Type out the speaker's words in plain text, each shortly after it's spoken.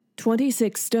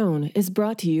26 Stone is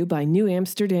brought to you by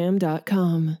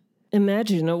newamsterdam.com.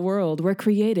 Imagine a world where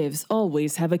creatives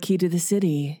always have a key to the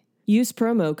city. Use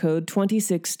promo code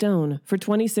 26Stone for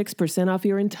 26% off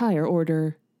your entire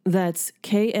order. That's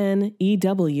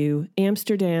KNEW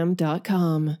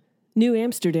Amsterdam.com.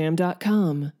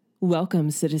 newamsterdam.com.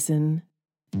 Welcome, citizen.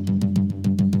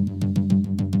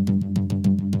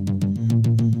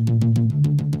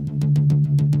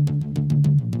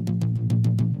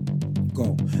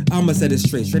 I'ma set it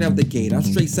straight out the gate. I'm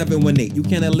straight 718. You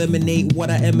can't eliminate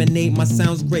what I emanate. My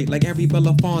sound's great, like every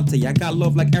Belafonte. I got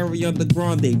love like Ariana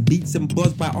Grande. Beats and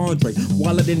buzz by Andre.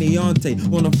 Wallet in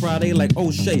Deontay. On a Friday, like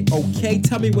O'Shea. Okay,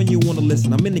 tell me when you wanna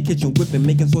listen. I'm in the kitchen whipping,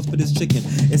 making sauce for this chicken.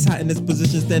 It's hot in this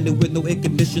position, standing with no air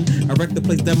condition. I wrecked the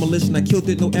place demolition. I killed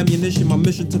it, no ammunition. My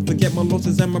mission to forget my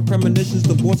losses and my premonitions.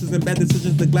 The bosses and bad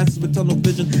decisions. The glasses with tunnel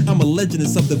vision. I'm a legend in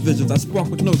subdivisions. I spark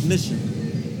with no ignition.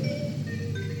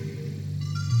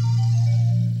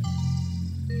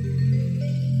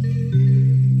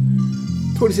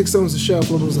 26 Stones the show,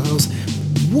 Flobo's the host.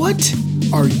 What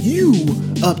are you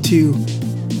up to?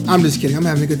 I'm just kidding. I'm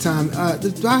having a good time. The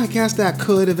podcast that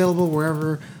could available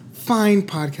wherever fine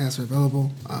podcasts are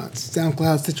available.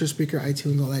 SoundCloud, Stitcher Speaker,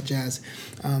 iTunes, all that jazz.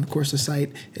 Of course, the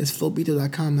site is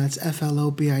flobito.com. That's flobito.com.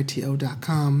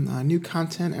 New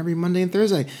content every Monday and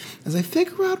Thursday. As I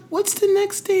figure out what's the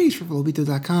next stage for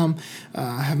flobito.com,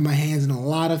 I have my hands in a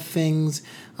lot of things,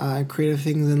 creative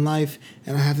things in life,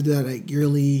 and I have to do that like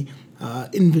yearly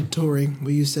inventory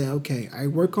where you say, okay, I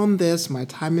work on this, my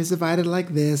time is divided like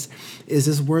this, is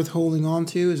this worth holding on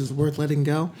to, is this worth letting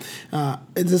go?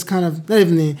 It's just kind of, not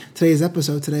even today's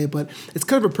episode today, but it's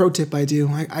kind of a pro tip I do.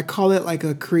 I call it like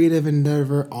a creative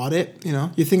endeavor audit. You know,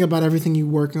 you think about everything you're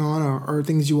working on or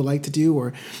things you would like to do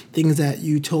or things that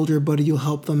you told your buddy you'll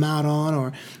help them out on,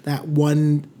 or that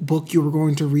one book you were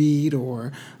going to read,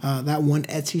 or that one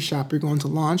Etsy shop you're going to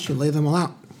launch. You lay them all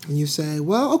out and you say,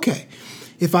 well, okay,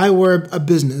 if I were a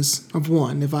business of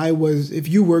one, if I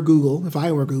were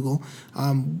Google,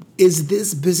 is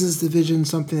this business division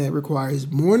something that requires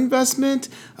more investment,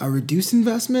 a reduced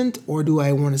investment, or do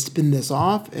I want to spin this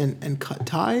off and cut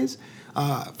ties?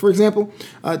 For example,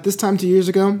 this time 2 years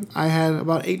ago, I had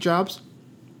about 8 jobs,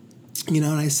 and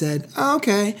I said,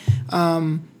 okay,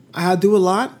 I had to do a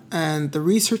lot, and the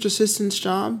research assistant's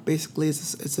job, basically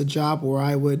it's a job where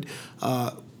I would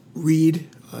read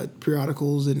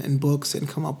periodicals and books and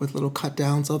come up with little cut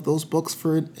downs of those books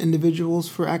for individuals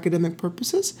for academic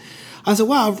purposes. I said,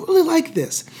 wow, I really like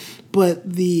this.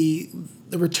 But the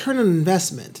return on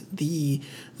investment, the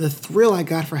thrill I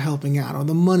got for helping out, or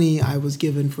the money I was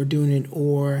given for doing it,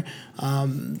 or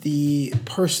the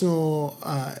personal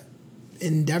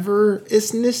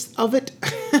endeavorousness of it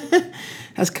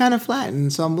has kind of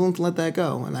flattened, so I'm willing to let that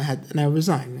go. And I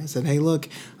resigned. I said, hey, look,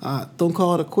 don't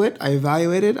call it a quit. I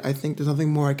evaluated. I think there's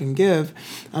nothing more I can give.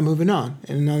 I'm moving on.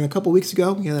 And a couple weeks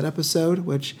ago, we had that episode,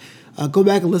 which go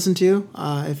back and listen to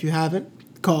if you haven't,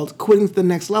 called Quitting to the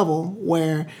Next Level,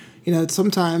 where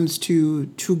sometimes to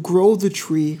grow the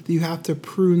tree, you have to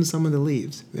prune some of the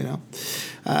leaves, and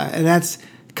that's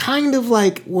kind of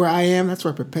like where I am. That's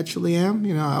where I perpetually am.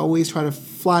 I always try to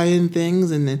fly in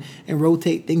things and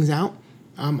rotate things out.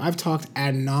 I've talked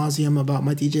ad nauseum about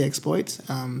my DJ exploits,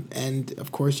 and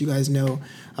of course, you guys know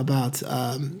about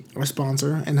our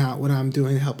sponsor and what I'm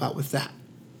doing to help out with that.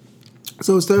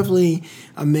 So it's definitely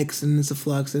a mix and it's a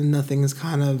flux, and nothing is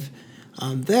kind of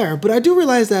there. But I do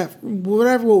realize that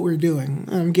what we're doing,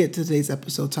 and I'm getting to today's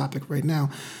episode topic right now.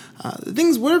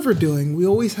 Whatever we're doing, we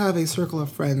always have a circle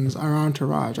of friends, our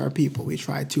entourage, our people we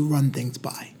try to run things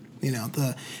by.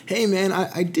 Hey man,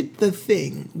 I did the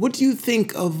thing. What do you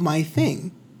think of my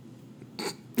thing?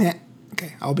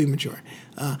 Okay, I'll be mature.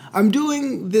 I'm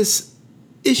doing this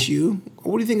issue.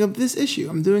 What do you think of this issue?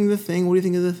 I'm doing the thing. What do you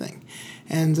think of the thing?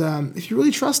 And if you really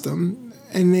trust them,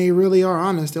 and they really are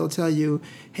honest, they'll tell you,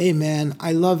 hey man,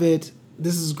 I love it.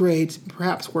 This is great.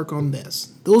 Perhaps work on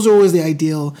this. Those are always the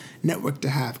ideal network to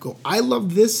have. Go, I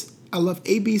love this. I love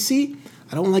ABC.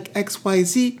 I don't like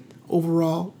XYZ.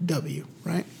 Overall, W,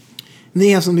 right? And then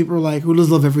you have some people who just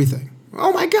love everything.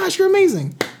 Oh my gosh, you're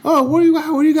amazing. Oh, what do you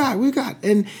got? What do you got? What do you got?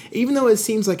 And even though it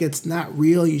seems like it's not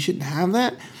real, you shouldn't have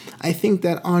that. I think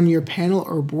that on your panel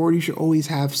or board, you should always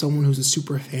have someone who's a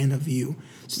super fan of you.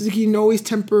 So you can always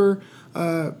temper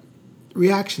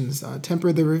reactions,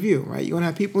 temper the review, right? You want to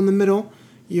have people in the middle,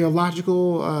 your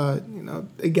logical,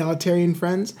 egalitarian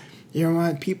friends. You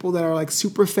want people that are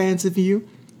super fans of you.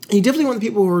 And you definitely want the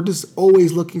people who are just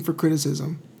always looking for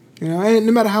criticism, and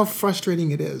no matter how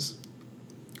frustrating it is.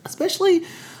 Especially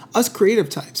us creative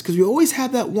types, because we always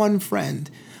have that one friend.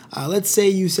 Let's say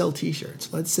you sell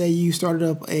T-shirts. Let's say you started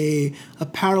up a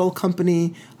apparel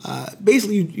company.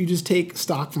 Basically, you just take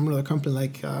stock from another company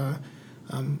like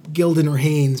Gildan or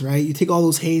Hanes, right? You take all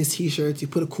those Hanes T-shirts, you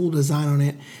put a cool design on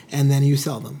it, and then you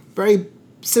sell them. Very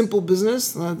simple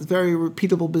business, very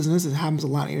repeatable business. It happens a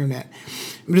lot on the internet.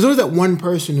 But there's always that one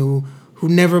person who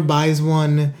never buys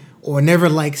one or never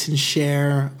likes and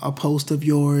share a post of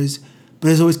yours, but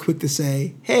is always quick to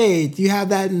say, hey, do you have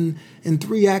that in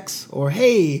 3X? Or,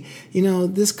 hey,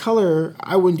 this color,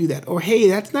 I wouldn't do that. Or, hey,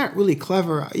 that's not really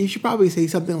clever. You should probably say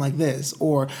something like this.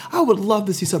 Or, I would love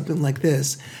to see something like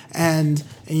this. And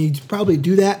you probably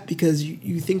do that because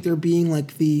you think they're being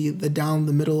like the down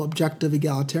the middle, objective,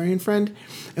 egalitarian friend.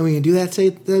 And when you do that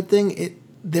thing,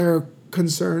 their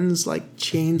concerns like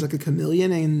change like a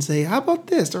chameleon and say, how about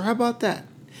this? Or how about that?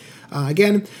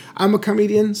 Again, I'm a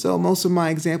comedian, so most of my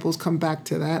examples come back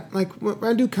to that. Like when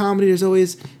I do comedy, there's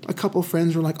always a couple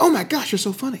friends who are like, oh my gosh, you're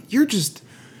so funny. You're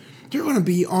going to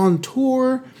be on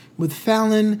tour with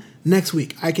Fallon next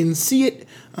week. I can see it.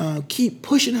 Keep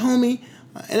pushing, homie.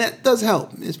 And that does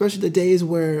help, especially the days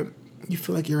where you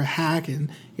feel like you're a hack and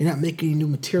you're not making any new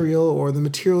material, or the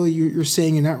material you're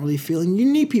saying you're not really feeling. You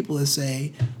need people to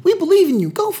say, we believe in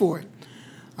you, go for it.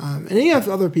 And then you have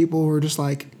other people who are just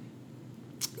like,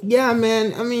 yeah,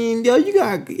 man, I mean, yo, you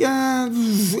got,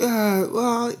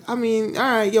 well, I mean, all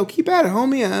right, yo, keep at it,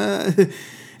 homie.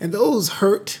 And those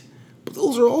hurt, but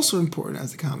those are also important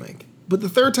as a comic. But the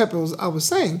third type I was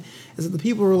saying is that the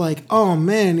people who are like, oh,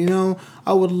 man,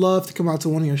 I would love to come out to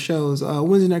one of your shows.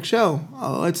 When's the next show?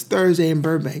 Oh, it's Thursday in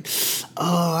Burbank.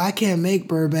 Oh, I can't make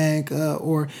Burbank.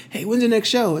 Or, hey, when's the next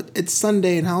show? It's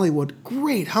Sunday in Hollywood.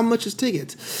 Great. How much is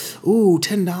tickets? Ooh,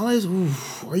 $10?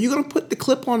 Ooh. Are you going to put the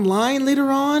clip online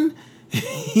later on?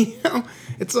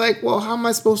 It's like, well, how am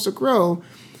I supposed to grow?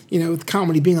 With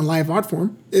comedy being a live art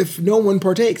form, if no one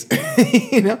partakes,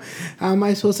 how am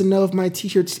I supposed to know if my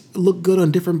t-shirts look good on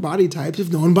different body types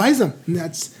if no one buys them? And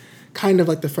that's kind of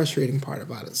like the frustrating part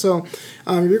about it. So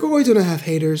you're always going to have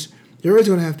haters. You're always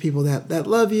going to have people that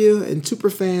love you and super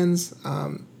fans,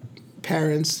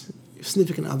 parents,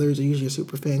 significant others are usually a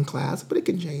super fan class, but it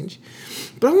can change.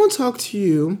 But I want to talk to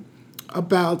you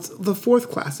about the fourth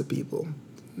class of people,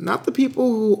 not the people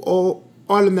who all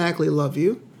automatically love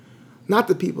you, not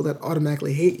the people that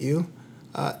automatically hate you,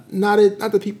 not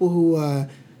the people who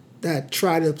that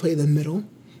try to play the middle,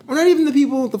 or not even the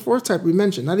people, the fourth type we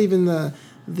mentioned, not even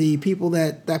the people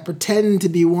that pretend to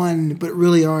be one but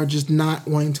really are just not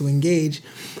wanting to engage.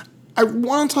 I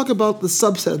want to talk about the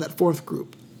subset of that fourth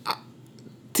group.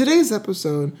 Today's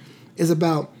episode is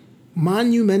about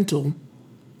monumental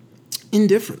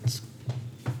indifference.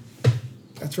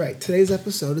 That's right. Today's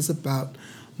episode is about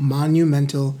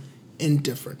monumental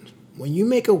indifference. When you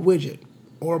make a widget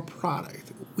or a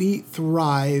product, we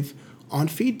thrive on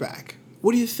feedback.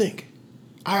 What do you think?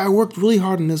 I worked really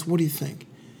hard on this. What do you think?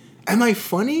 Am I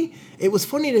funny? It was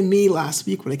funny to me last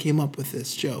week when I came up with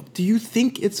this joke. Do you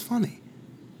think it's funny?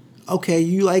 Okay,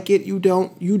 you like it, you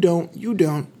don't.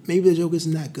 Maybe the joke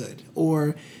isn't that good.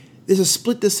 Or there's a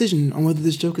split decision on whether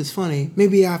this joke is funny.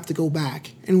 Maybe I have to go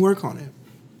back and work on it.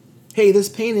 Hey, this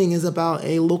painting is about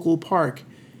a local park.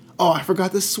 Oh, I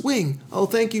forgot the swing. Oh,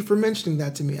 thank you for mentioning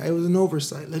that to me. It was an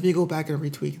oversight. Let me go back and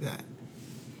retweak that.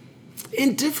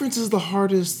 Indifference is the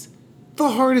hardest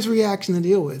reaction to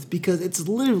deal with because it's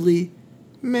literally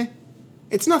meh.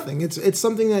 It's nothing. It's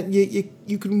something that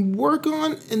you can work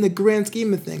on in the grand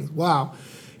scheme of things. Wow.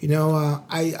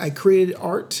 I created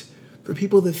art for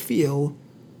people to feel.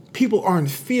 People aren't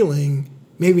feeling.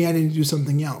 Maybe I need to do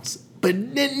something else. But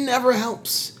it never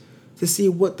helps to see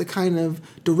what the kind of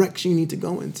direction you need to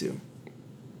go into.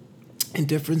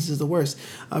 Indifference is the worst.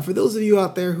 For those of you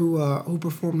out there who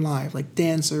perform live, like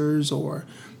dancers or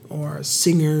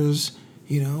singers,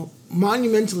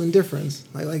 monumental indifference,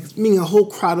 like meaning a whole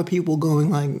crowd of people going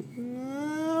like,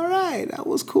 all right, that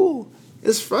was cool.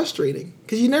 It's frustrating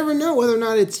because you never know whether or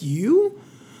not it's you.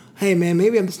 Hey man,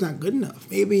 maybe I'm just not good enough.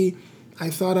 Maybe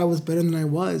I thought I was better than I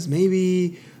was.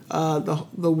 Maybe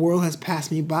the world has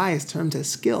passed me by in terms of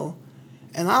skill.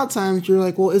 And a lot of times you're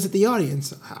like, well, is it the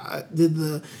audience?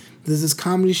 Does this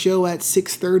comedy show at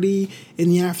 6:30 in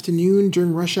the afternoon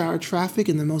during rush hour traffic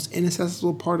in the most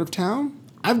inaccessible part of town?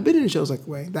 I've been in shows that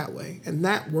way. And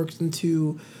that works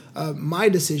into my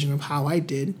decision of how I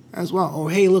did as well. Oh,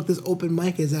 hey, look, this open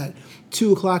mic is at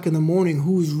 2 o'clock in the morning.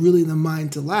 Who's really in the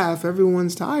mind to laugh?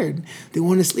 Everyone's tired. They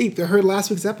want to sleep. They heard last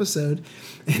week's episode,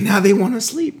 and now they want to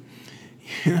sleep.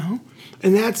 And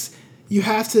that's...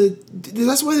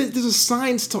 That's why there's a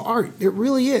science to art. It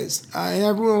really is.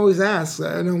 Everyone always asks.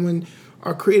 I know when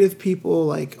Are creative people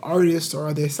like artists or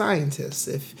are they scientists?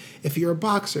 If you're a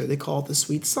boxer, they call it the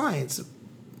sweet science.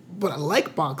 But I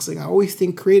like boxing. I always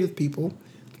think creative people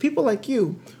like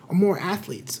you, are more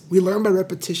athletes. We learn by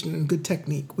repetition and good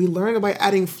technique. We learn by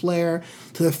adding flair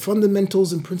to the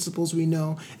fundamentals and principles we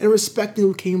know and respecting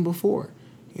who came before.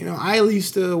 I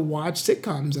used to watch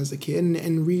sitcoms as a kid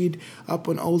and read up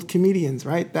on old comedians,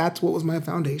 right? That's what was my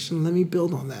foundation. Let me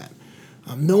build on that.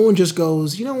 No one just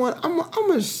goes, you know what, I'm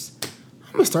gonna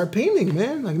start painting,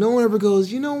 man. Like, no one ever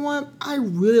goes, you know what, I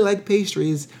really like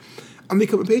pastries, I'm gonna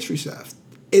become a pastry chef.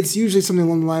 It's usually something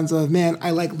along the lines of, man,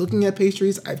 I like looking at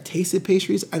pastries, I've tasted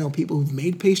pastries, I know people who've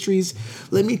made pastries,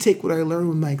 let me take what I learned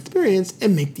with my experience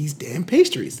and make these damn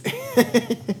pastries.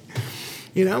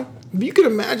 If you could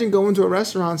imagine going to a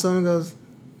restaurant, someone goes,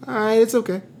 all right, it's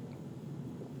okay.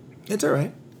 It's all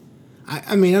right.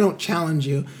 I mean, I don't challenge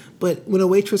you, but when a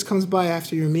waitress comes by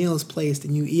after your meal is placed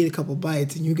and you eat a couple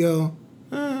bites and you go,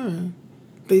 all right.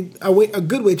 A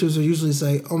good waitress will usually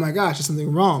say, oh my gosh, there's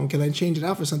something wrong. Can I change it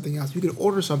out for something else? You can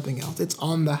order something else. It's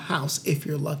on the house if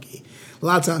you're lucky. A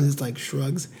lot of times it's like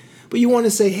shrugs. But you want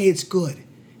to say, hey, it's good.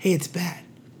 Hey, it's bad.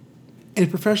 In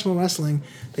professional wrestling,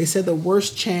 they said the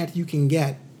worst chant you can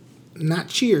get, not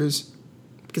cheers,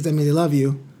 because that means they love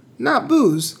you, not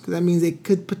boos, because that means they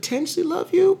could potentially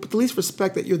love you, but at least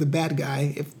respect that you're the bad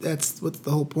guy, if that's what's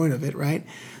the whole point of it, right?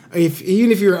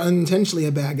 Even if you're unintentionally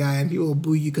a bad guy and people will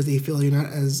boo you because they feel you're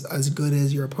not as good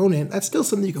as your opponent, that's still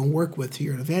something you can work with to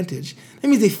your advantage. That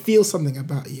means they feel something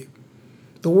about you.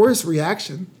 The worst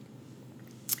reaction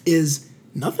is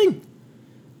nothing.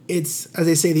 It's, as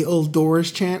they say, the old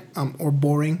Doors chant, or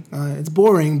boring. It's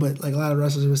boring, but like a lot of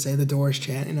wrestlers would say, the Doors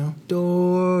chant,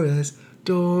 Doors,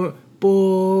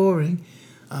 boring.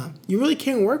 You really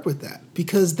can't work with that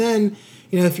because then,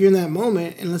 if you're in that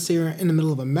moment and let's say you're in the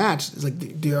middle of a match, it's like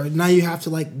now you have to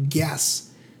like guess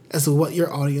as to what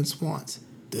your audience wants.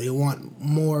 Do they want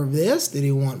more of this? Do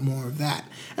they want more of that?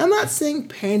 And I'm not saying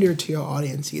pander to your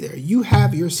audience either. You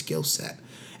have your skill set.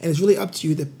 And it's really up to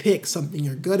you to pick something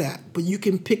you're good at, but you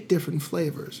can pick different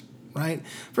flavors, right?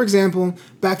 For example,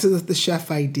 back to the chef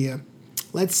idea.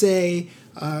 Let's say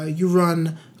you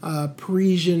run a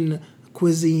Parisian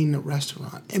cuisine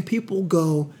restaurant, and people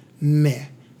go, meh.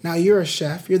 Now, you're a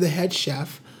chef. You're the head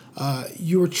chef.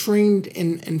 You were trained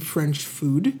in French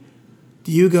food.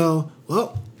 Do you go,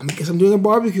 well, I guess I'm doing a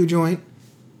barbecue joint?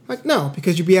 Like, no,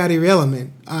 because you'd be out of your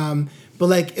element. But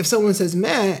like if someone says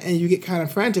meh and you get kind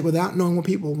of frantic without knowing what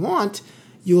people want,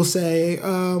 you'll say,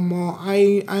 well,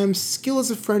 I am skilled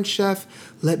as a French chef.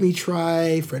 Let me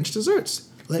try French desserts.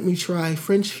 Let me try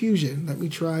French fusion. Let me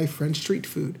try French street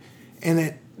food.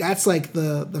 And that's like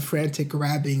the frantic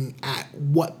grabbing at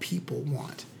what people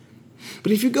want.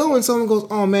 But if you go and someone goes,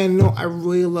 oh man, I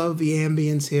really love the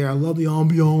ambience here. I love the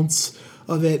ambiance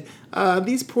of it.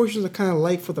 These portions are kind of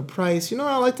light for the price.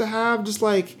 I like to have just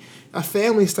like a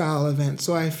family style event.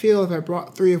 So I feel if I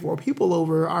brought 3 or 4 people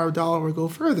over, our dollar would go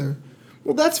further.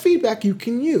 Well, that's feedback you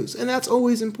can use, and that's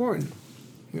always important.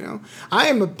 I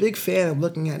am a big fan of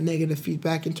looking at negative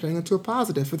feedback and turning it into a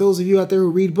positive. For those of you out there who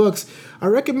read books, I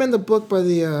recommend the book by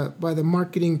the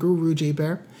marketing guru Jay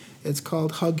Baer. It's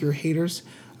called Hug Your Haters.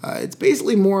 It's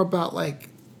basically more about like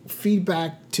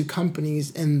feedback to companies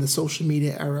in the social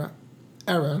media era,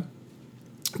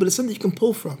 but it's something you can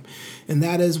pull from. And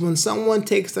that is when someone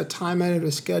takes the time out of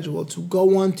their schedule to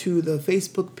go onto the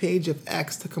Facebook page of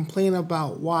X to complain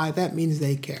about why, that means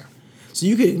they care. So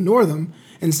you can ignore them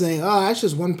and say, oh, that's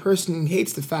just one person who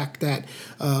hates the fact that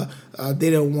they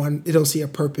don't see a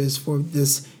purpose for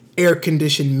this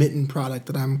air-conditioned mitten product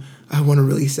that I want to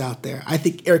release out there. I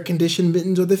think air-conditioned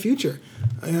mittens are the future.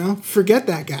 Forget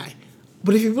that guy.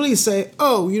 But if you really say,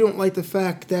 oh, you don't like the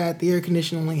fact that the air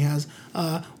conditioner only has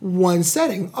one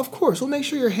setting, of course, we'll make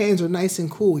sure your hands are nice and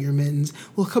cool, your mittens.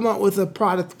 We'll come out with a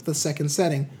product with a second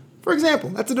setting. For example,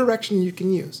 that's a direction you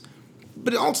can use.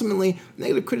 But ultimately,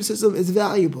 negative criticism is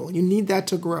valuable. You need that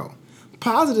to grow.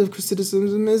 Positive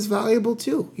criticism is valuable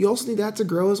too. You also need that to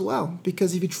grow as well.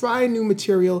 Because if you try a new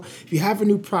material, if you have a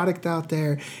new product out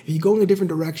there, if you go in a different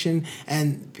direction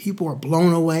and people are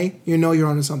blown away, you're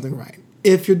onto something right.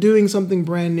 If you're doing something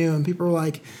brand new and people are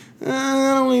like, I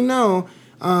don't really know,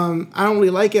 I don't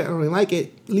really like it,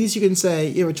 at least you can say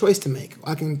you have a choice to make.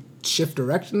 I can shift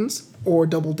directions or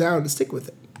double down to stick with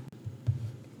it.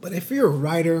 But if you're a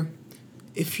writer,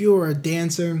 if you're a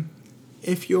dancer,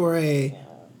 if you're a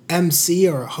MC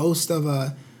or a host of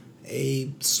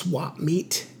a swap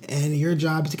meet and your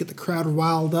job is to get the crowd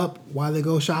riled up while they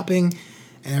go shopping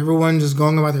and everyone just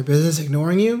going about their business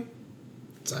ignoring you,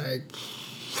 it's like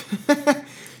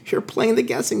you're playing the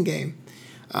guessing game.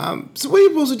 So what are you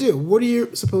supposed to do? What are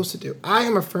you supposed to do? I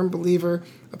am a firm believer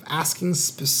of asking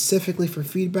specifically for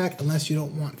feedback unless you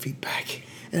don't want feedback.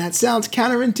 And that sounds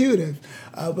counterintuitive,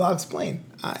 but I'll explain.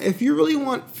 If you really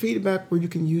want feedback where you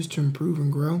can use to improve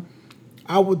and grow,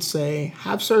 I would say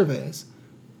have surveys.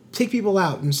 Take people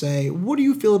out and say, what do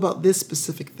you feel about this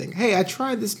specific thing? Hey, I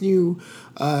tried this new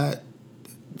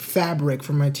fabric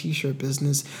for my t-shirt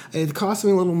business. It cost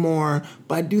me a little more,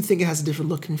 but I do think it has a different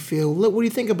look and feel. What do you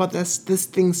think about this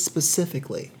thing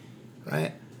specifically,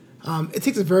 right? It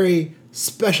takes a very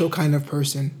special kind of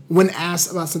person when asked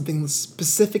about something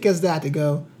specific as that to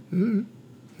go,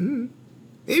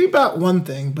 maybe about one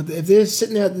thing, but if they're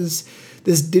sitting there at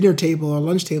this dinner table or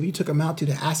lunch table you took them out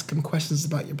to ask them questions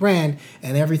about your brand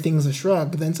and everything's a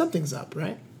shrug, then something's up,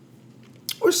 right?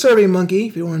 Or SurveyMonkey,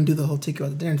 if you don't want to do the whole take you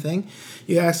out the dinner thing.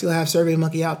 You'll have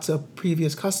SurveyMonkey out to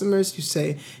previous customers. You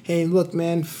say, hey, look,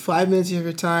 man, 5 minutes of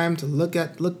your time to look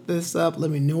this up.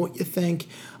 Let me know what you think.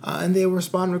 And they will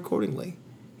respond accordingly.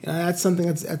 That's something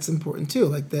that's important too.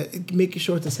 Like that, making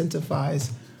sure it's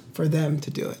incentivized for them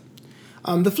to do it.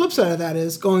 The flip side of that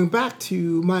is, going back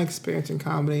to my experience in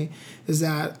comedy, is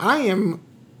that I am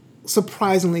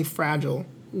surprisingly fragile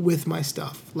with my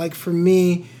stuff. Like for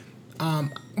me,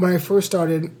 when I first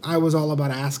started, I was all about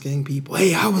asking people,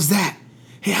 hey, how was that?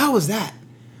 Hey, how was that?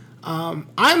 I'm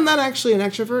not actually an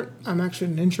extrovert. I'm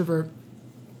actually an introvert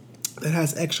that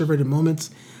has extroverted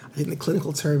moments. I think the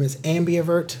clinical term is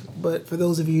ambivert, but for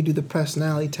those of you who do the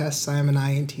personality tests, I'm an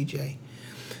INTJ.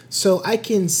 So I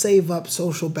can save up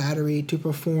social battery to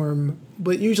perform,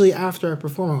 but usually after I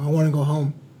perform, I want to go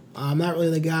home. I'm not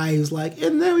really the guy who's like,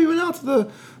 and then we went out to the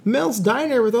Mel's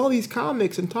Diner with all these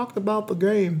comics and talked about the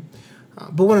game.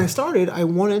 But when I started, I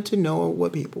wanted to know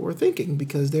what people were thinking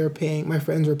because my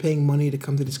friends were paying money to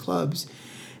come to these clubs.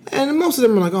 And most of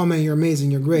them were like, oh man, you're amazing,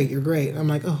 you're great. And I'm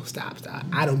like, oh, stop.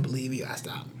 I don't believe you, I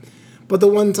stop. But the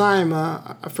one time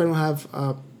a friend will have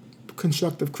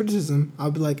constructive criticism, I'll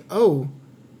be like, oh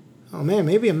man,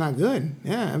 maybe I'm not good.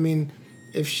 Yeah, I mean,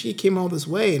 if she came all this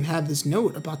way and had this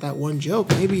note about that one joke,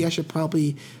 maybe I should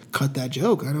probably cut that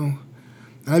joke.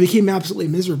 I became absolutely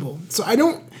miserable. So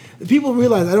people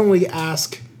realize I don't really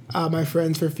ask my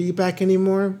friends for feedback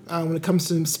anymore. When it comes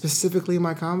to specifically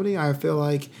my comedy, I feel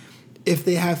like if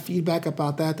they have feedback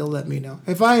about that, they'll let me know.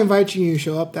 If I invite you and you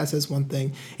show up, that says one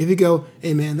thing. If you go,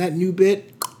 hey man, that new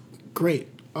bit, great.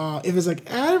 If it's like,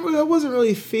 I wasn't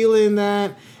really feeling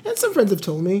that, and some friends have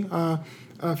told me,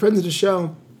 friends of the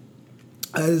show,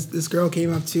 this girl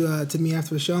came up to me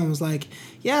after the show and was like,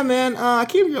 yeah man, I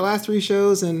came to your last 3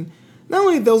 shows and not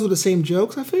only those were the same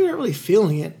jokes, I figured out really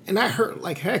feeling it, and that hurt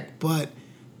like heck, but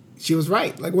she was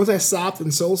right. Like once I stopped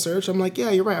and soul searched, I'm like, yeah,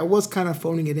 you're right, I was kind of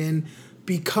phoning it in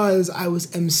because I was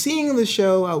emceeing the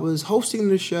show, I was hosting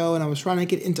the show, and I was trying to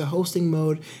get into hosting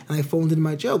mode, and I phoned in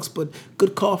my jokes, but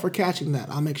good call for catching that.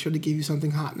 I'll make sure to give you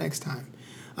something hot next time.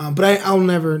 But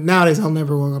nowadays I'll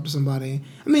never walk up to somebody.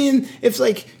 I mean, if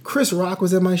like Chris Rock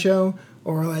was in my show,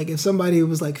 or like if somebody who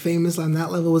was like famous on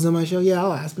that level was in my show, yeah,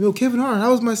 I'll ask them, yo, Kevin Hart, how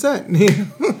was my set?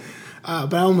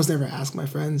 But I almost never ask my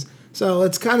friends. So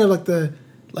it's kind of like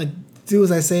do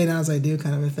as I say, not as I do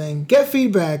kind of a thing. Get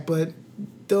feedback, but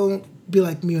don't be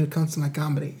like me when it comes to my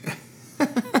comedy.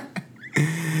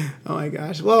 Oh my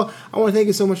gosh. Well, I want to thank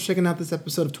you so much for checking out this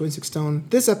episode of 26 Stone.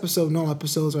 This episode and all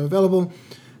episodes are available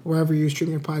wherever you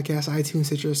stream your podcast, iTunes,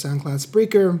 Stitcher, SoundCloud,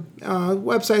 Spreaker.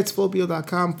 Websites,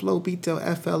 Flobito.com, Flobito,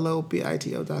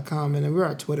 Flobito.com. And then we're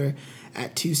on Twitter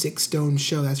at 26Stone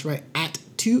Show. That's right, at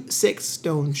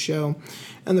 26Stone Show.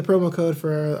 And the promo code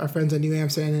for our friends at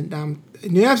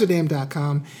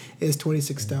NewAmsterdam.com is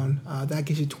 26Stone. That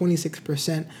gives you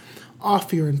 26%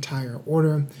 off your entire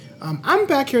order. I'm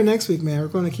back here next week, man. We're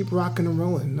going to keep rocking and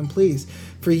rolling. And please,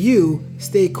 for you,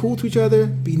 stay cool to each other,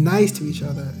 be nice to each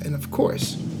other, and of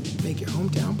course, make your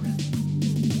hometown proud.